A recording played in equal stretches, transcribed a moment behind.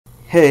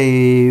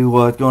Hey,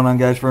 what's going on,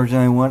 guys? First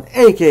 91,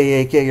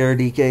 aka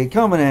KRDK,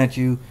 coming at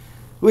you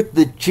with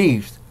the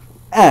Chiefs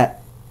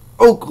at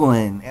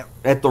Oakland,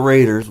 at the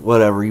Raiders,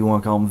 whatever you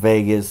want to call them,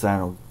 Vegas. I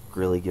don't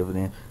really give a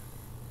damn.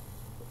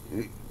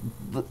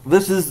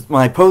 This is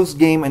my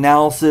post-game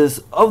analysis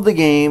of the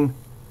game.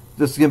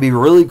 This is going to be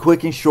really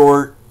quick and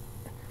short.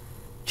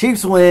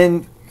 Chiefs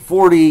win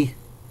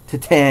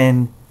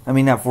 40-10. I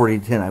mean, not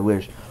 40-10, I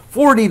wish.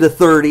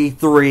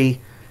 40-33.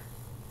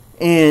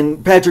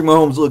 And Patrick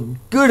Mahomes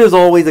looked good as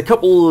always. A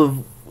couple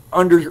of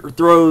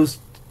underthrows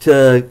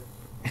to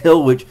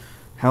Hill, which,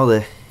 how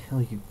the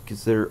hell you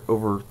consider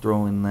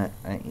overthrowing that?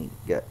 I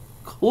ain't got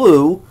a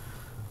clue.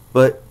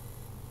 But,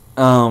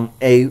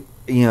 Kelsey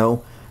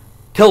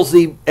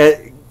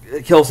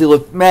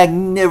looked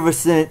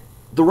magnificent.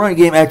 The running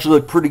game actually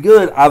looked pretty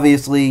good.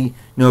 Obviously,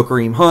 no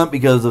Kareem Hunt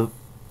because of,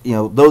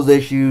 those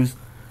issues.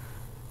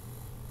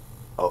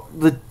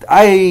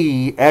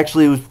 I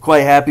actually was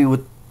quite happy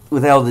with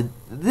how the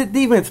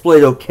defense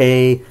played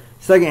okay.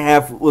 Second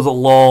half was a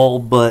lull,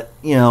 but,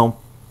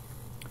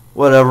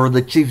 whatever.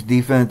 The Chiefs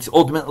defense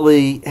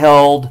ultimately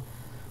held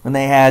when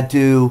they had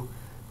to.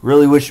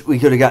 Really wish we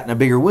could have gotten a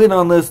bigger win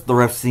on this. The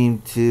refs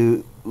seemed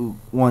to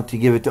want to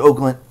give it to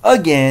Oakland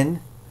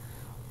again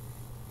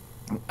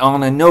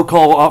on a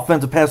no-call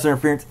offensive pass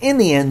interference in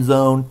the end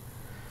zone.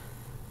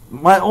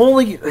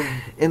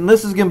 And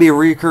this is going to be a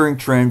recurring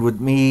trend with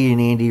me and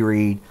Andy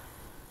Reid.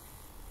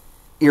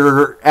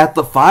 You're at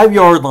the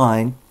 5-yard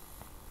line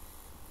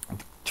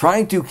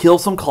trying to kill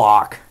some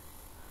clock,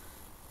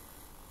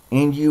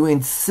 and you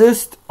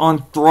insist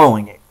on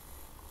throwing it.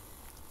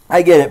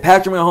 I get it.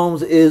 Patrick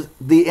Mahomes is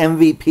the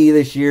MVP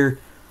this year.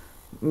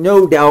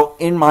 No doubt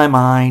in my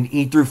mind.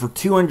 He threw for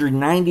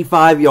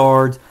 295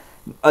 yards,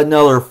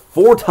 another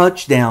 4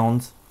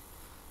 touchdowns.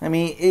 I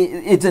mean,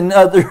 it's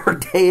another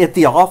day at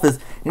the office,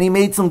 and he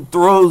made some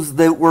throws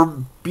that were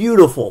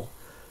beautiful.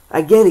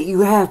 I get it.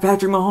 You have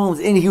Patrick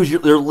Mahomes, and he was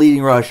their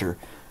leading rusher.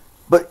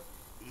 But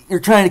you're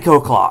trying to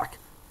kill clock.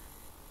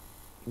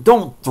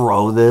 Don't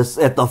throw this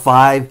at the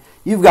 5.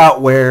 You've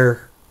got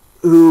Ware,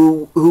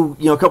 who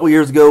a couple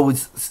years ago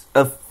was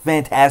a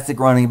fantastic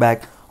running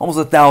back, almost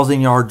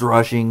 1,000 yards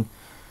rushing.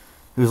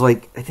 He was I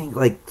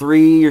think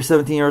 3 or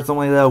 17 yards,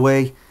 something like that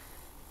away.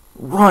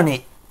 Run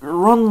it.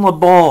 Run the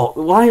ball.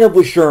 Line up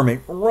with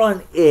Sherman.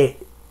 Run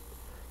it.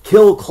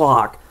 Kill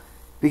clock.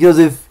 Because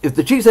if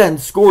the Chiefs hadn't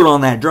scored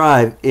on that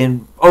drive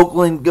and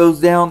Oakland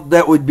goes down,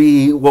 that would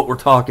be what we're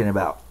talking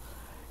about.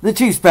 The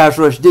Chiefs pass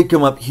rush did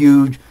come up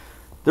huge.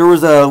 There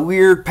was a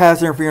weird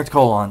pass interference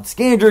call on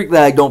Scandrick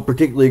that I don't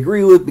particularly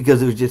agree with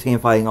because it was just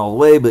hand fighting all the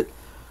way, but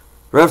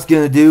the ref's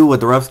going to do what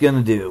the ref's going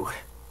to do.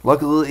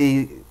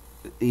 Luckily,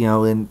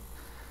 and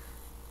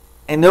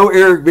no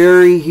Eric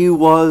Berry, he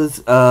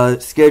was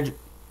scheduled.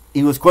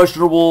 He was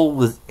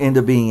questionable,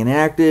 ended up being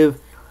inactive.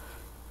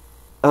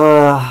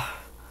 This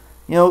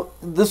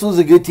was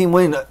a good team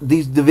win.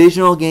 These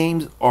divisional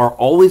games are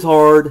always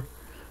hard,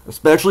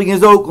 especially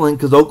against Oakland,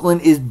 because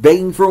Oakland is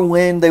begging for a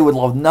win. They would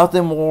love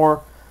nothing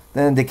more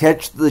than to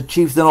catch the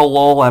Chiefs in a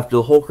lull after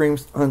the whole Kareem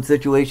Hunt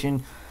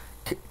situation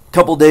a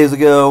couple days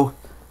ago.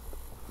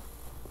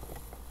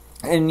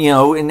 And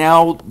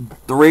now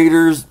the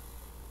Raiders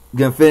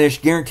going to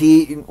finish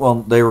guaranteed.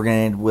 Well, they were going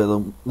to end with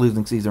a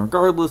losing season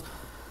regardless.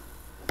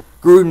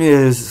 Gruden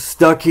is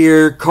stuck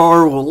here.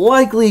 Carr will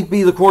likely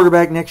be the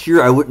quarterback next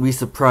year. I wouldn't be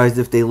surprised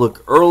if they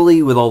look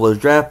early with all those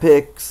draft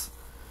picks.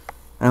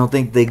 I don't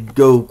think they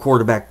go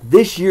quarterback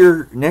this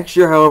year. Next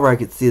year, however, I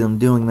could see them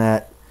doing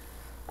that.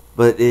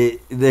 But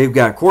they've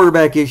got a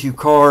quarterback issue.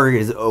 Carr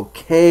is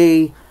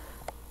okay.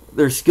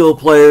 Their skill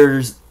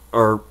players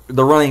the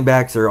running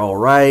backs are all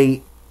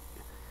right.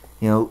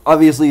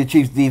 Obviously the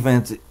Chiefs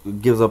defense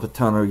gives up a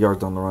ton of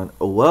yards on the run.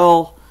 Oh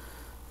well.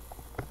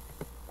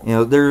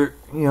 And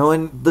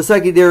the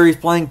secondary is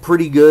playing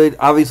pretty good.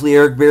 Obviously,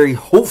 Eric Berry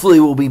hopefully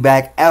will be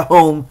back at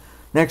home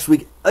next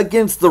week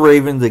against the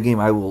Ravens, a game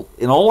I will,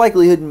 in all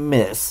likelihood,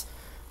 miss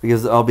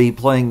because I'll be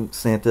playing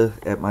Santa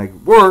at my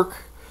work.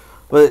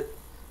 But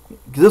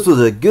this was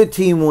a good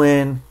team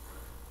win.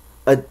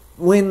 A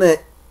win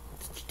that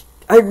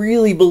I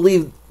really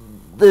believe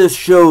this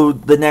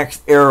showed the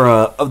next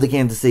era of the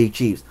Kansas City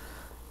Chiefs.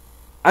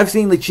 I've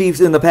seen the Chiefs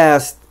in the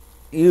past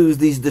use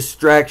these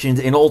distractions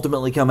and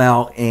ultimately come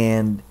out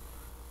and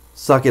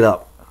suck it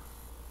up.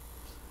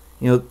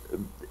 The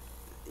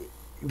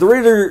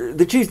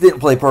Chiefs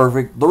didn't play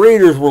perfect. The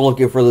Raiders were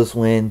looking for this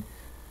win,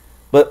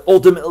 but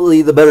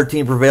ultimately the better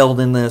team prevailed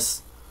in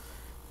this.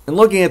 And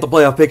looking at the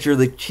playoff picture,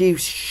 the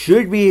Chiefs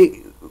should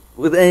be,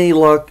 with any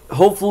luck,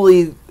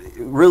 hopefully,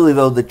 really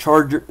though, the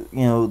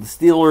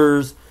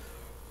Steelers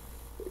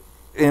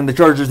and the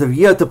Chargers have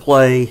yet to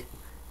play.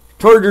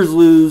 Chargers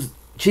lose.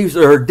 Chiefs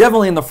are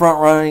definitely in the front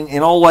running.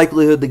 In all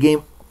likelihood, the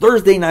game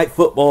Thursday night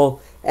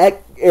football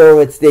at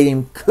Arrowhead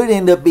Stadium could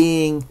end up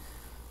being,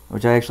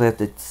 which I actually have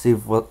to see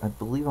I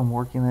believe I'm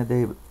working that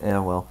day, but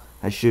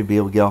I should be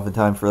able to get off in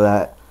time for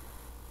that.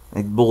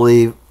 I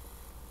believe.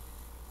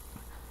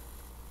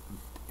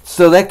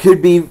 So that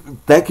could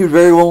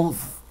very well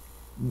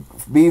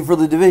be for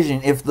the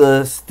division. If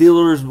the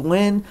Steelers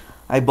win,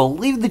 I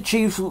believe the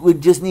Chiefs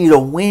would just need a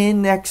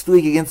win next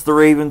week against the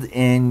Ravens,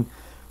 and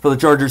for the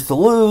Chargers to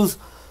lose.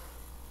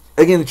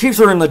 Again, the Chiefs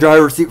are in the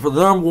driver's seat for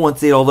the number 1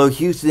 seed, although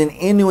Houston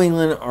and New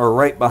England are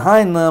right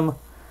behind them,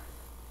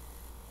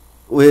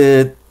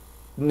 with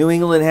New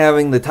England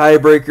having the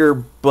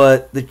tiebreaker,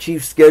 but the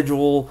Chiefs'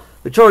 schedule,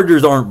 the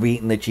Chargers aren't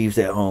beating the Chiefs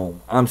at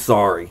home. I'm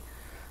sorry.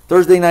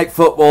 Thursday Night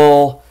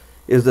Football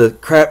is a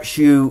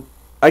crapshoot.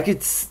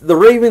 The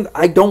Ravens,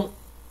 I don't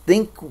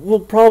think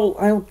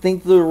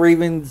the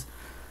Ravens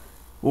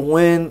will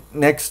win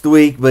next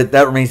week, but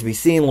that remains to be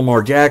seen.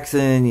 Lamar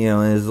Jackson,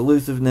 and his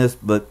elusiveness,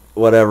 but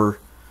whatever.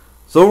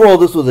 So overall,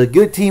 this was a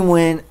good team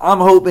win. I'm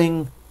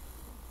hoping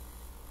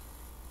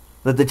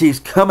that the Chiefs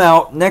come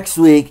out next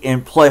week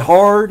and play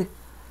hard,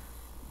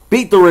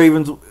 beat the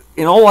Ravens.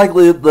 In all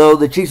likelihood, though,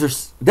 the Chiefs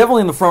are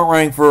definitely in the front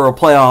rank for a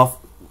playoff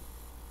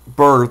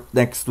berth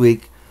next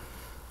week.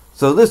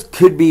 So this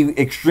could be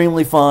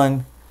extremely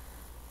fun.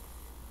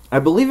 I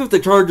believe if the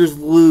Chargers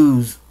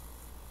lose,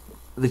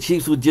 the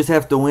Chiefs would just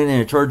have to win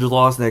and a Chargers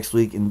loss next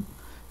week, and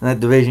that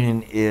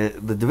division,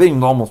 the division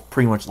is almost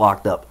pretty much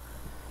locked up.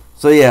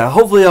 So yeah,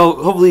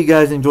 hopefully you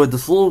guys enjoyed the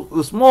small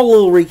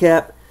little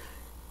recap.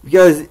 If you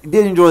guys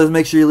did enjoy this,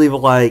 make sure you leave a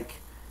like.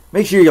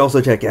 Make sure you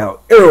also check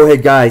out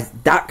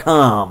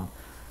arrowheadguys.com.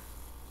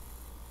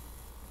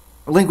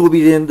 A link will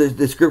be in the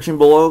description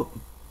below.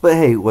 But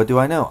hey, what do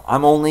I know?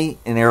 I'm only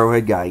an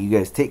Arrowhead guy. You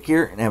guys take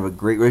care and have a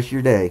great rest of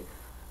your day.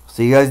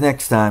 See you guys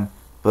next time.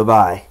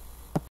 Bye-bye.